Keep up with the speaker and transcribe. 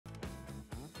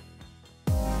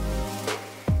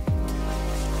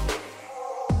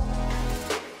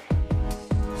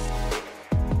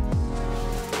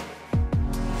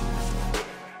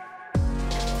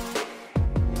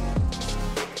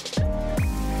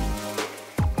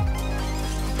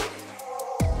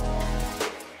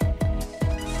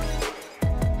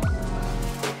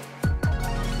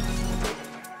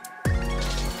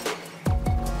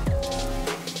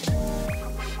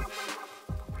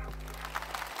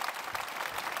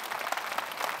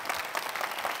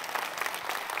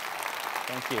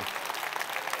Thank you.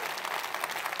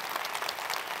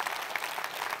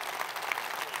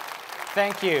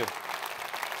 Thank you.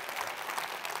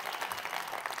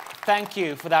 Thank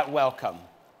you for that welcome.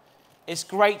 It's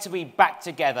great to be back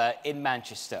together in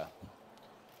Manchester.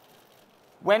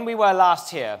 When we were last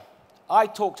here, I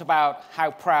talked about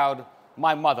how proud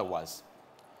my mother was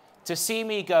to see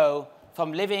me go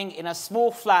from living in a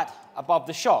small flat above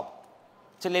the shop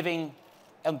to living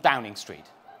on Downing Street.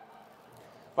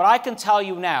 But I can tell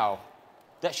you now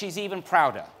that she's even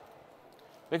prouder.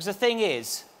 Because the thing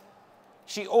is,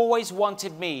 she always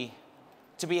wanted me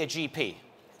to be a GP,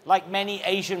 like many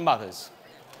Asian mothers.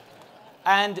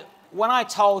 And when I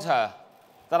told her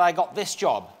that I got this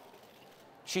job,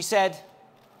 she said,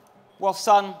 well,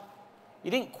 son,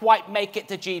 you didn't quite make it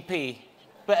to GP,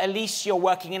 but at least you're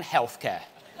working in healthcare.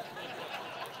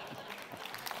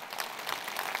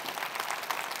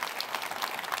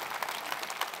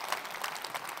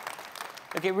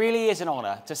 Look, it really is an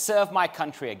honor to serve my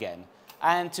country again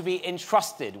and to be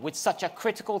entrusted with such a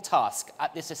critical task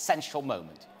at this essential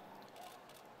moment.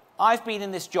 I've been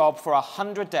in this job for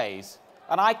 100 days,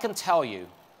 and I can tell you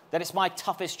that it's my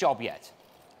toughest job yet.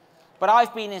 But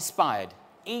I've been inspired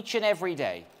each and every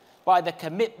day by the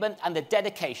commitment and the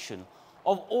dedication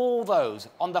of all those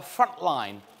on the front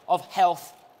line of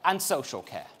health and social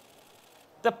care.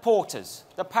 The porters,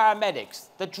 the paramedics,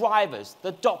 the drivers,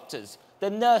 the doctors, the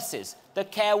nurses, the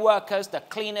care workers, the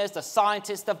cleaners, the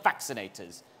scientists, the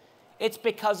vaccinators. It's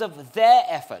because of their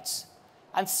efforts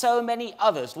and so many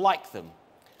others like them.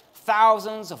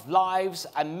 Thousands of lives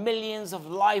and millions of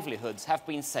livelihoods have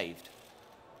been saved.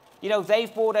 You know,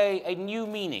 they've brought a new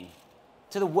meaning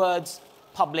to the words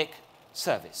public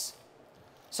service.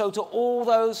 So to all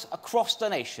those across the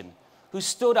nation who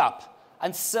stood up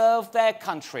and served their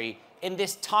country in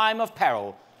this time of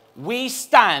peril, we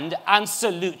stand and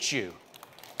salute you.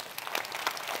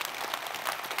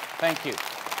 Thank you.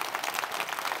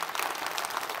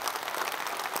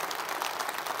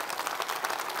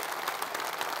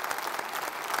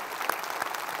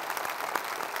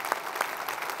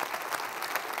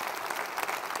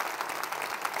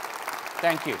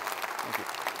 Thank you. Thank you.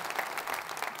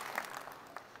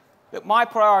 Look, my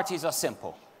priorities are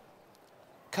simple.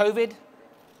 COVID,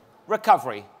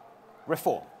 recovery,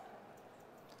 reform.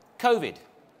 COVID,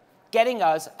 getting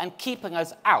us and keeping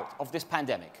us out of this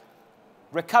pandemic.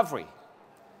 Recovery,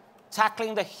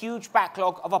 tackling the huge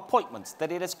backlog of appointments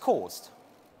that it has caused.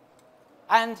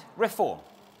 And reform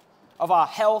of our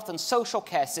health and social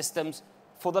care systems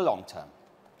for the long term.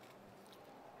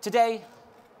 Today,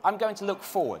 I'm going to look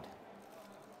forward.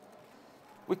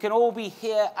 We can all be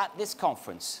here at this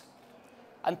conference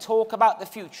and talk about the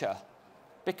future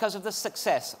because of the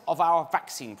success of our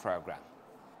vaccine program.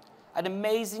 An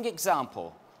amazing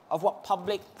example of what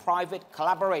public-private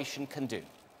collaboration can do.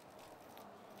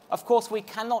 Of course, we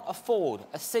cannot afford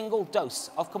a single dose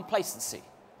of complacency.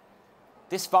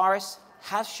 This virus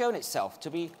has shown itself to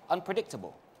be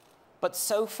unpredictable, but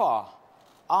so far,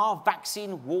 our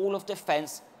vaccine wall of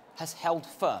defense has held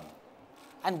firm,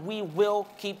 and we will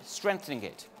keep strengthening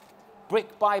it,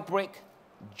 brick by brick,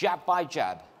 jab by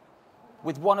jab,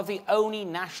 with one of the only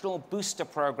national booster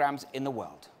programs in the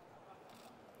world.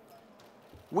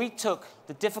 We took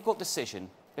the difficult decision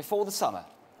before the summer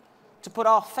to put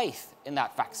our faith in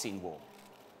that vaccine wall.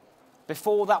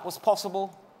 Before that was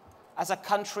possible, as a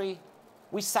country,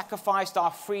 we sacrificed our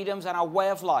freedoms and our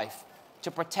way of life to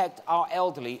protect our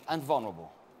elderly and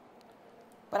vulnerable.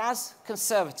 But as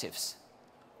conservatives,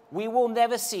 we will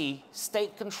never see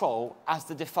state control as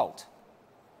the default.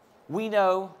 We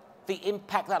know the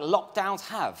impact that lockdowns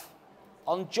have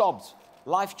on jobs,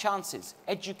 life chances,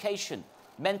 education,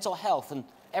 mental health, and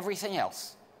everything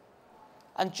else.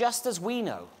 And just as we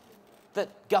know that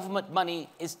government money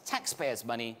is taxpayers'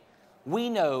 money, we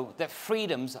know that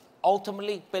freedoms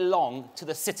ultimately belong to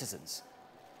the citizens,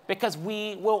 because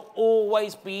we will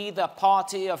always be the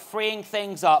party of freeing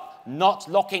things up, not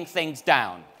locking things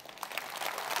down.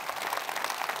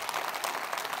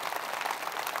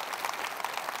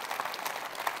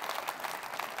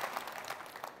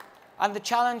 And the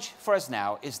challenge for us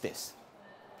now is this.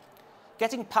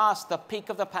 Getting past the peak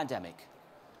of the pandemic,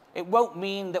 it won't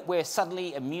mean that we're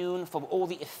suddenly immune from all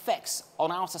the effects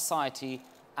on our society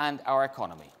and our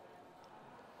economy.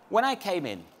 When I came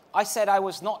in, I said I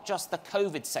was not just the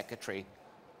COVID secretary,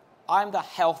 I'm the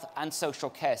Health and Social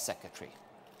Care Secretary.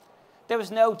 There was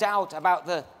no doubt about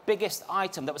the biggest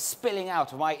item that was spilling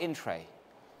out of my in tray,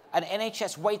 an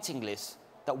NHS waiting list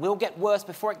that will get worse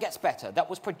before it gets better, that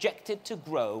was projected to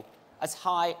grow as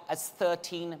high as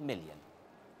 13 million.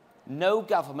 No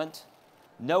government,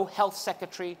 no health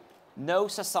secretary, no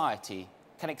society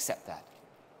can accept that.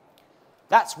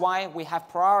 That's why we have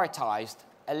prioritized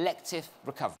elective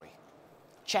recovery,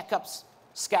 checkups,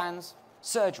 scans,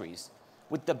 surgeries,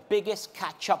 with the biggest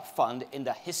catch-up fund in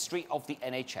the history of the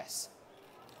NHS.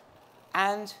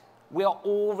 And we are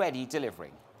already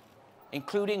delivering,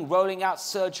 including rolling out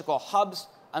surgical hubs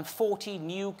and 40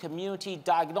 new community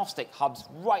diagnostic hubs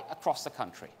right across the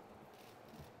country.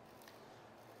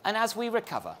 And as we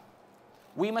recover,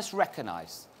 we must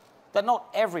recognize that not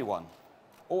everyone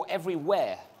or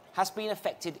everywhere has been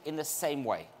affected in the same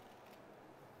way.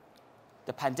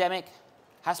 The pandemic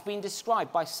has been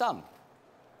described by some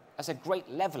as a great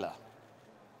leveler.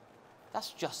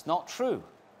 That's just not true.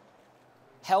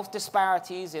 Health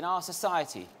disparities in our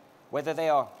society, whether they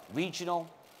are regional,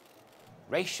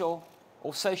 racial,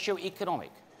 or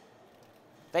socio-economic,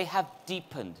 they have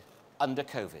deepened under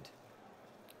COVID.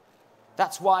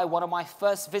 That's why one of my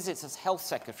first visits as Health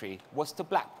Secretary was to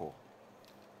Blackpool.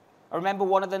 I remember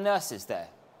one of the nurses there.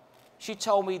 She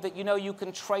told me that, you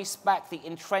can trace back the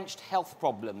entrenched health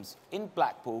problems in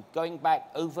Blackpool going back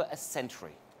over a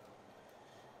century.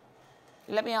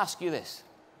 Let me ask you this.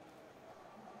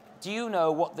 Do you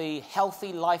know what the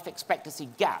healthy life expectancy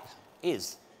gap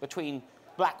is between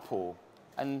Blackpool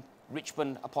and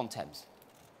Richmond upon Thames?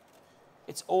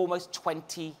 It's almost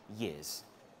 20 years.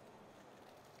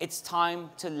 It's time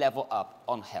to level up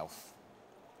on health.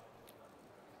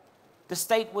 The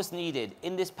state was needed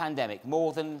in this pandemic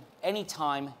more than any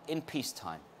time in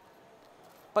peacetime.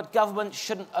 But government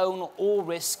shouldn't own all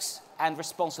risks and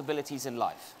responsibilities in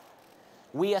life.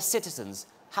 We as citizens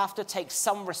have to take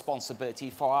some responsibility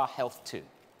for our health too.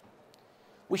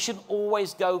 We shouldn't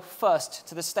always go first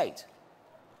to the state.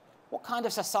 What kind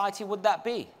of society would that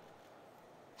be?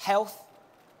 Health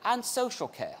and social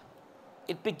care.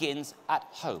 It begins at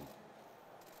home.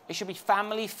 It should be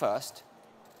family first,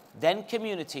 then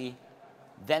community,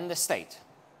 then the state.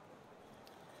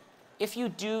 If you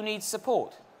do need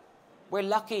support, we're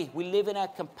lucky we live in a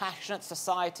compassionate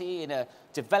society in a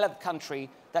developed country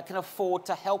that can afford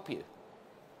to help you.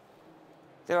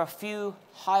 There are few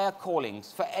higher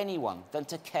callings for anyone than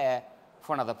to care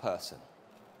for another person.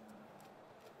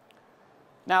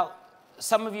 Now,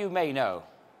 some of you may know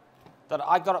that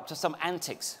I got up to some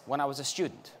antics when I was a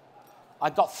student. I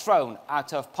got thrown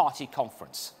out of party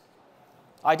conference.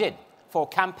 I did, for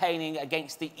campaigning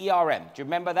against the ERM. Do you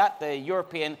remember that? The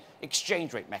European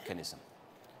Exchange Rate Mechanism.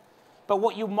 But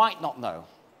what you might not know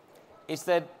is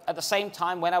that at the same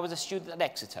time when I was a student at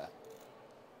Exeter,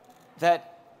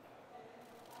 that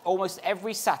almost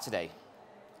every Saturday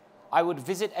I would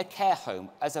visit a care home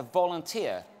as a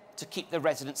volunteer to keep the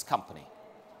residents company.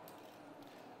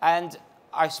 And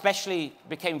I especially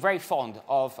became very fond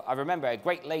of, I remember, a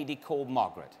great lady called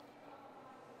Margaret.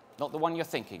 Not the one you're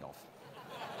thinking of.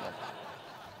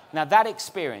 Now that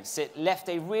experience, it left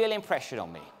a real impression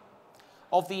on me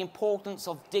of the importance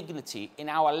of dignity in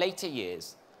our later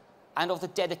years and of the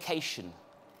dedication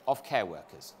of care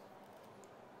workers.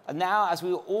 And now, as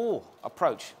we all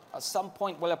approach, at some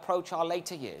point we'll approach our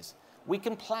later years, we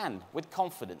can plan with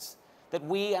confidence that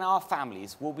we and our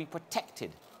families will be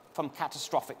protected from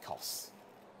catastrophic costs.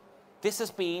 This has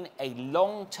been a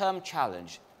long-term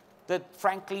challenge that,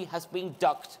 frankly, has been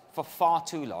ducked for far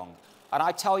too long. And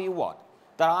I tell you what,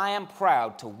 that I am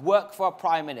proud to work for a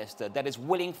Prime Minister that is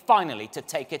willing finally to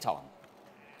take it on.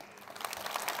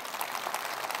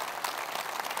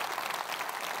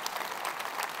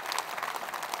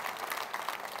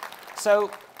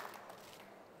 So,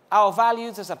 our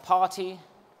values as a party,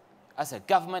 as a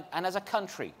government, and as a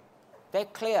country, they're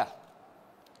clear.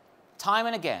 Time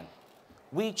and again,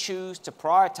 we choose to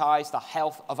prioritize the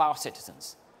health of our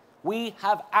citizens. We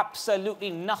have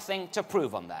absolutely nothing to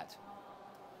prove on that.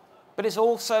 But it's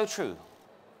also true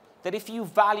that if you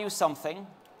value something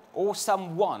or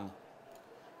someone,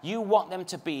 you want them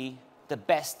to be the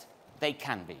best they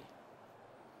can be.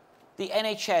 The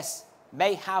NHS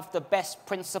may have the best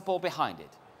principle behind it.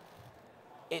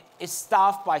 It is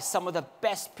staffed by some of the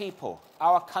best people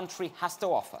our country has to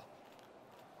offer.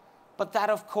 But that,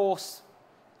 of course,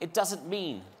 it doesn't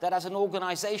mean that as an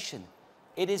organization,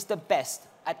 it is the best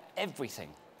at everything.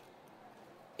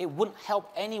 It wouldn't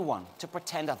help anyone to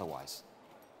pretend otherwise.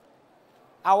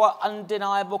 Our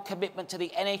undeniable commitment to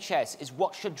the NHS is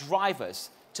what should drive us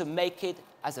to make it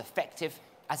as effective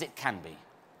as it can be.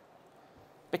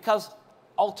 Because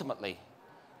ultimately,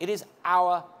 it is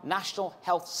our National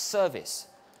Health Service,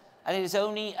 and it is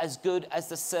only as good as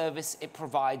the service it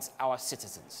provides our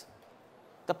citizens.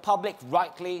 The public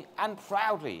rightly and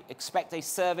proudly expect a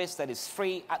service that is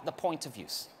free at the point of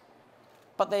use.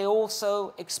 But they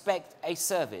also expect a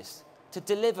service to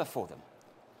deliver for them,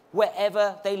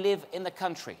 wherever they live in the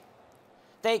country.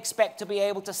 They expect to be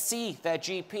able to see their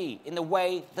GP in the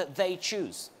way that they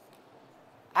choose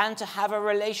and to have a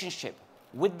relationship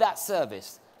with that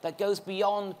service that goes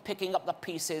beyond picking up the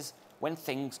pieces when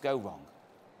things go wrong.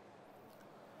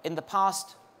 In the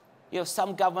past,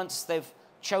 some governments, they've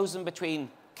chosen between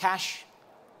cash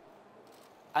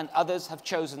and others have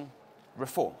chosen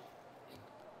reform.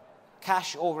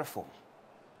 Cash or reform.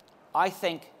 I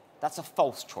think that's a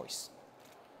false choice.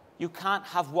 You can't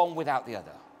have one without the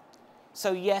other.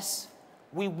 So yes,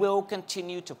 we will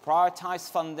continue to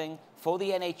prioritize funding for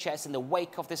the NHS in the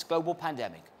wake of this global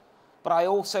pandemic. But I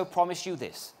also promise you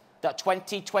this, that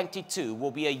 2022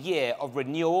 will be a year of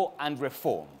renewal and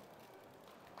reform.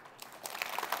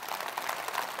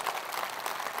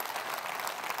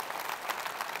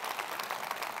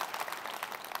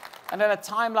 And at a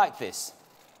time like this,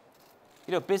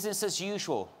 business as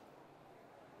usual,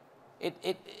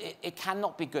 it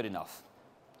cannot be good enough.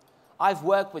 I've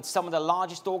worked with some of the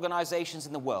largest organizations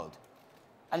in the world,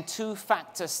 and two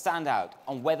factors stand out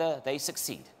on whether they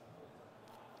succeed: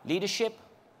 leadership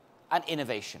and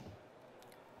innovation.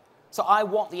 So I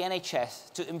want the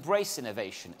NHS to embrace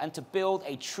innovation and to build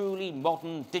a truly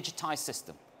modern, digitized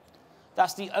system.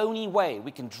 That's the only way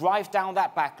we can drive down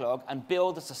that backlog and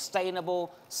build a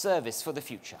sustainable service for the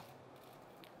future.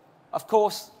 Of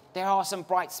course, there are some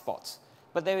bright spots,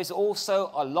 but there is also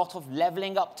a lot of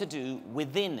leveling up to do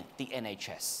within the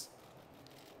NHS.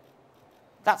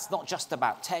 That's not just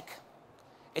about tech.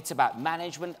 It's about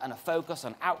management and a focus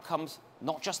on outcomes,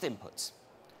 not just inputs.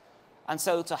 And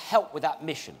so to help with that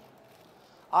mission,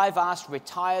 I've asked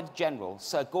retired General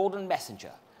Sir Gordon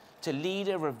Messenger to lead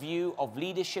a review of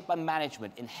leadership and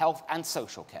management in health and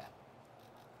social care.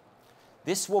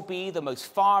 This will be the most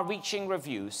far-reaching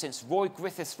review since Roy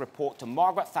Griffiths' report to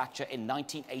Margaret Thatcher in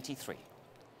 1983.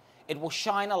 It will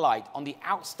shine a light on the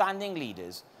outstanding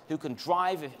leaders who can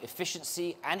drive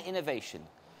efficiency and innovation,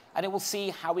 and it will see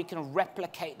how we can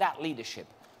replicate that leadership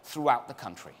throughout the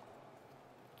country.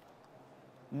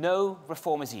 No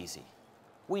reform is easy.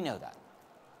 We know that.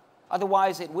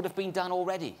 Otherwise, it would have been done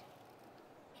already.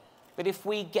 But if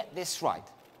we get this right,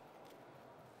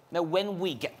 when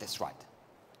we get this right,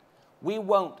 we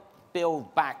won't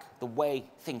build back the way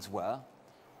things were.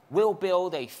 We'll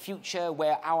build a future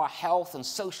where our health and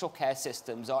social care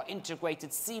systems are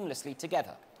integrated seamlessly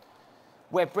together,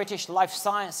 where British life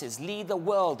sciences lead the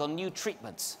world on new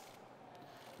treatments,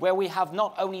 where we have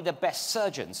not only the best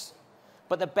surgeons,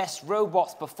 but the best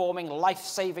robots performing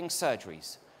life-saving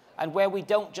surgeries, and where we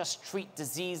don't just treat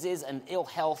diseases and ill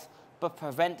health, but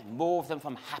prevent more of them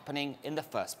from happening in the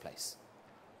first place.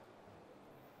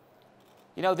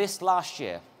 This last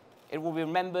year, it will be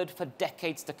remembered for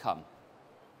decades to come,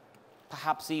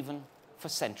 perhaps even for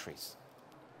centuries.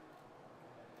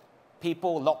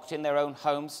 People locked in their own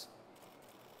homes,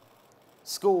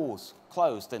 schools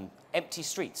closed and empty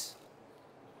streets,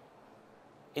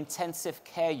 intensive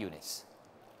care units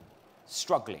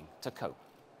struggling to cope.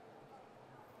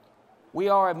 We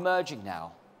are emerging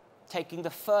now, taking the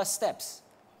first steps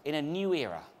in a new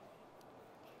era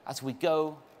as we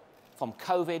go from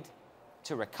COVID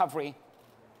to recovery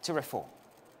to reform.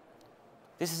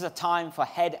 This is a time for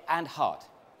head and heart,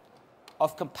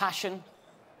 of compassion,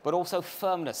 but also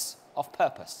firmness of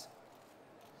purpose.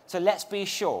 So let's be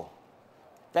sure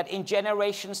that in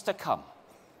generations to come,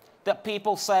 that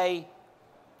people say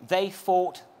they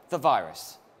fought the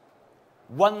virus,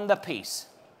 won the peace,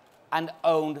 and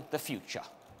owned the future.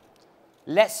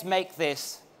 Let's make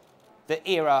this the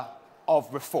era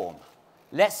of reform.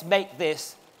 Let's make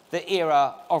this the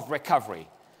era of recovery.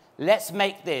 Let's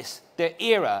make this the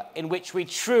era in which we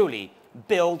truly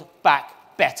build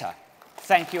back better.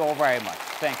 Thank you all very much.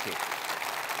 Thank you.